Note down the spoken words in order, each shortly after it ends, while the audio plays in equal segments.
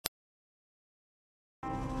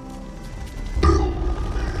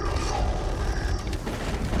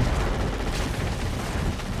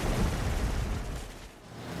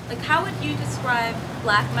How would you describe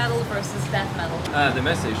black metal versus death metal? The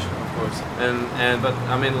message, of course, but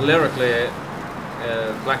I mean lyrically,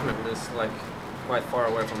 black metal is like quite far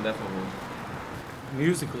away from death metal.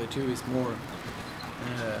 Musically too is more,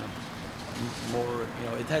 you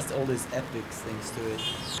know, it has all these epic things to it.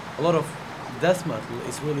 A lot of death metal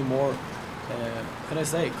is really more, can I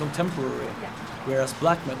say, contemporary, whereas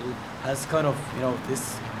black metal has kind of, you know,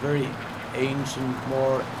 this very ancient,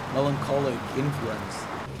 more melancholic influence.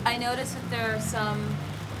 I noticed that there are some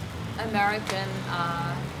American,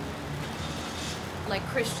 like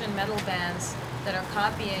Christian metal bands that are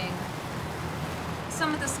copying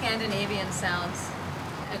some of the Scandinavian sounds.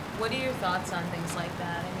 What are your thoughts on things like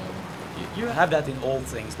that? I mean, you have that in all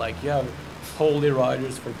things. Like you have holy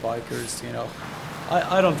riders for bikers. You know,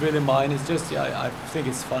 I don't really mind. It's just I think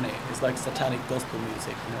it's funny. It's like satanic gospel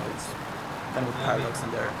music. You know, it's kind of a paradox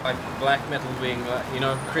in there. Like black metal being, you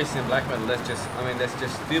know, Christian black metal. That's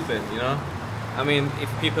just stupid. You know, I mean, if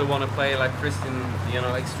people want to play like Christian, you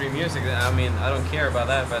know, extreme music, I mean, I don't care about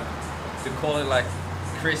that. But to call it like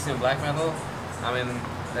Christian black metal, I mean,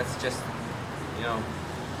 that's just, you know,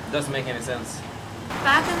 doesn't make any sense.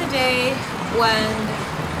 back in the day when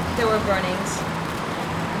there were burnings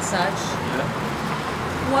and such,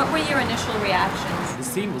 what were your initial reactions? The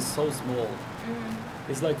scene was so small.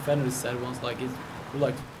 It's like Fenris said once, like it's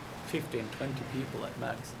like 15, 20 people at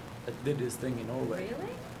max that did this thing in Norway.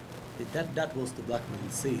 Really? That was the black metal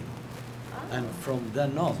scene. Oh. And from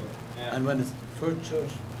then on, and when the first church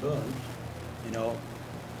burned, you know,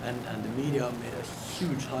 and the media made a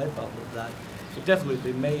huge hype out of that, it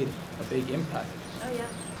definitely made a big impact. Oh yeah.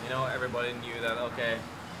 You know, everybody knew that, okay,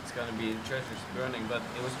 it's going to be churches burning, but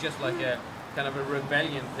it was just like a kind of a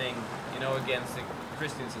rebellion thing, you know, against the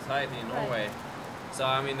Christian society in Norway. So,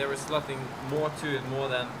 I mean, there was nothing more to it, more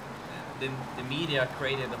than the media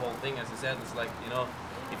created the whole thing. As I said, it's like, you know,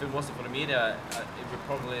 if it wasn't for the media, it would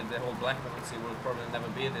probably, the whole black metal scene would probably never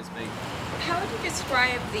be this big. How would you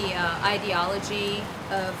describe the ideology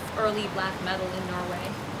of early black metal in Norway?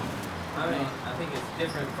 I mean, I think it's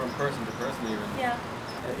different from person to person even. Yeah.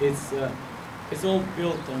 It's all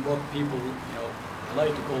built on what people, you know,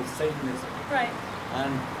 like to call Satanism. Right.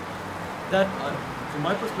 And that, from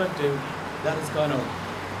my perspective, that is kind of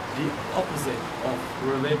the opposite of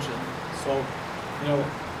religion. So, you know,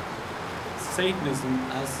 Satanism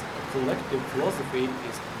as a collective philosophy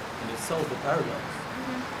is in itself a paradox.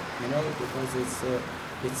 You know, because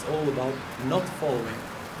it's all about not following,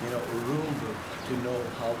 you know, a rule book to know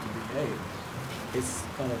how to behave. It's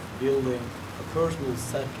kind of building a personal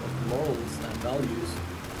set of morals and values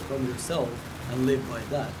from yourself and live by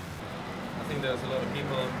that. I think there's a lot of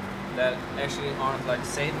people that actually aren't like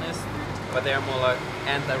Satanists, but they're more like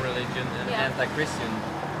anti-religion and anti-Christian.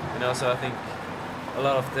 You know, so I think a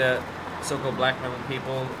lot of the so-called black metal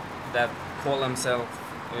people that call themselves,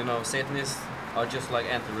 you know, Satanists are just like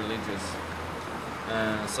anti-religious.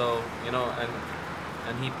 So, you know,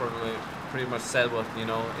 and he probably pretty much said what, you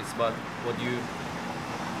know, it's about what you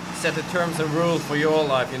set the terms and rules for your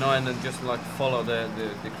life, you know, and then just like follow the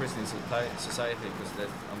Christian society, because that,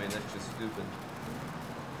 I mean, that's just stupid.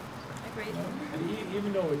 Agreed. And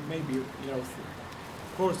even though it may be, you know,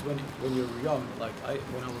 of course, when you're young, like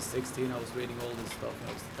when I was 16, I was reading all this stuff, you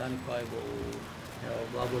know, Satanic Bible, you know,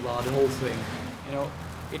 blah blah blah, the whole thing. You know,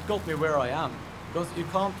 it got me where I am, because you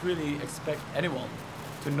can't really expect anyone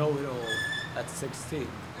to know it all at 16. You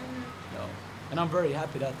know, and I'm very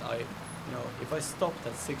happy that you know, if I stopped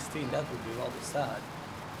at 16, that would be rather sad.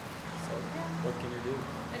 So what can you do?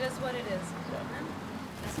 It is what it is.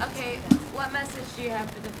 Yeah. Okay, what message do you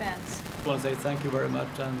have for the fans? I want to say thank you very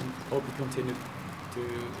much, and hope you continue to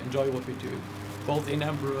enjoy what we do, both in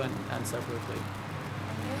Emperor and separately.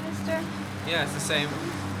 Okay, mister? Yeah, it's the same.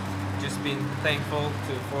 Just being thankful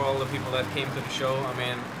for all the people that came to the show. I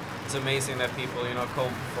mean, it's amazing that people, you know,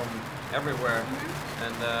 come from everywhere,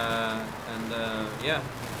 and yeah,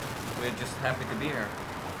 we're just happy to be here.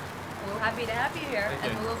 We're happy to have you here, Thank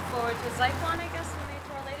and you. we look forward to Zyklon, I guess, when they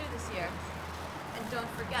tour later this year. And don't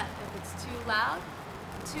forget, if it's too loud,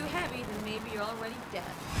 too heavy, then maybe you're already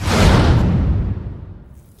dead.